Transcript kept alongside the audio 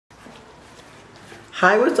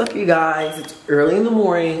Hi, what's up you guys? It's early in the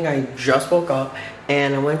morning. I just woke up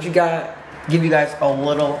and I want to give you guys a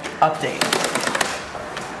little update.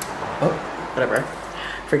 Oh, whatever.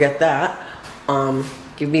 Forget that.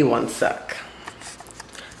 Give me one sec.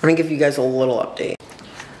 I'm gonna give you guys a little update.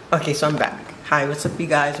 Okay, so I'm back. Hi, what's up you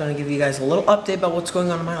guys? I want to give you guys a little update about what's going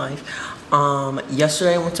on in my life.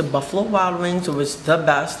 Yesterday I went to Buffalo Wild Wings. It was the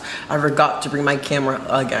best. I forgot to bring my camera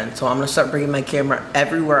again, so I'm gonna start bringing my camera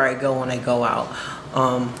everywhere I go when I go out.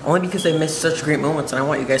 Only because I missed such great moments and I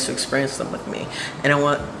want you guys to experience them with me. And I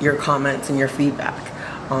want your comments and your feedback.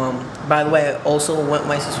 By the way, I also went with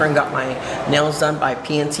my sister and got my nails done by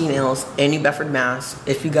PNT Nails in New Bedford, Mass.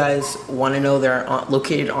 If you guys want to know, they're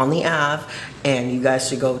located on the Ave and you guys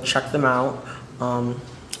should go check them out.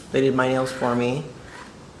 They did my nails for me.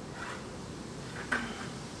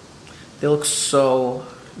 They look so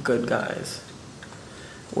good, guys.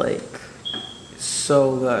 Like,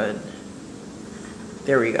 so good.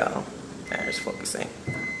 There we go. There's focusing.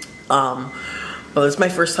 But it's my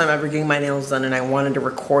first time ever getting my nails done and I wanted to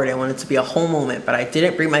record it. I wanted it to be a whole moment, but I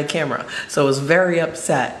didn't bring my camera. So I was very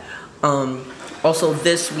upset. Also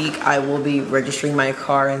this week I will be registering my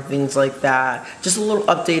car and things like that. Just a little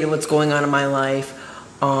update of what's going on in my life.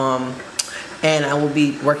 And I will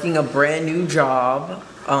be working a brand new job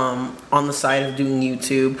on the side of doing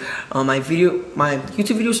YouTube. My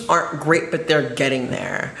YouTube videos aren't great, but they're getting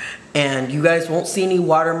there. And you guys won't see any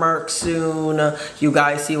watermarks soon. You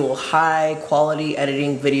guys see high quality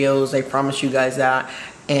editing videos. I promise you guys that.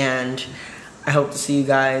 And I hope to see you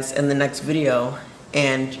guys in the next video.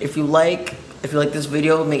 And if you like this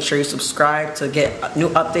video, make sure you subscribe to get new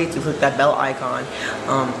updates and click that bell icon.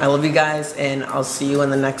 I love you guys and I'll see you in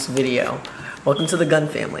the next video. Welcome to the Gun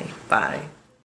family. Bye.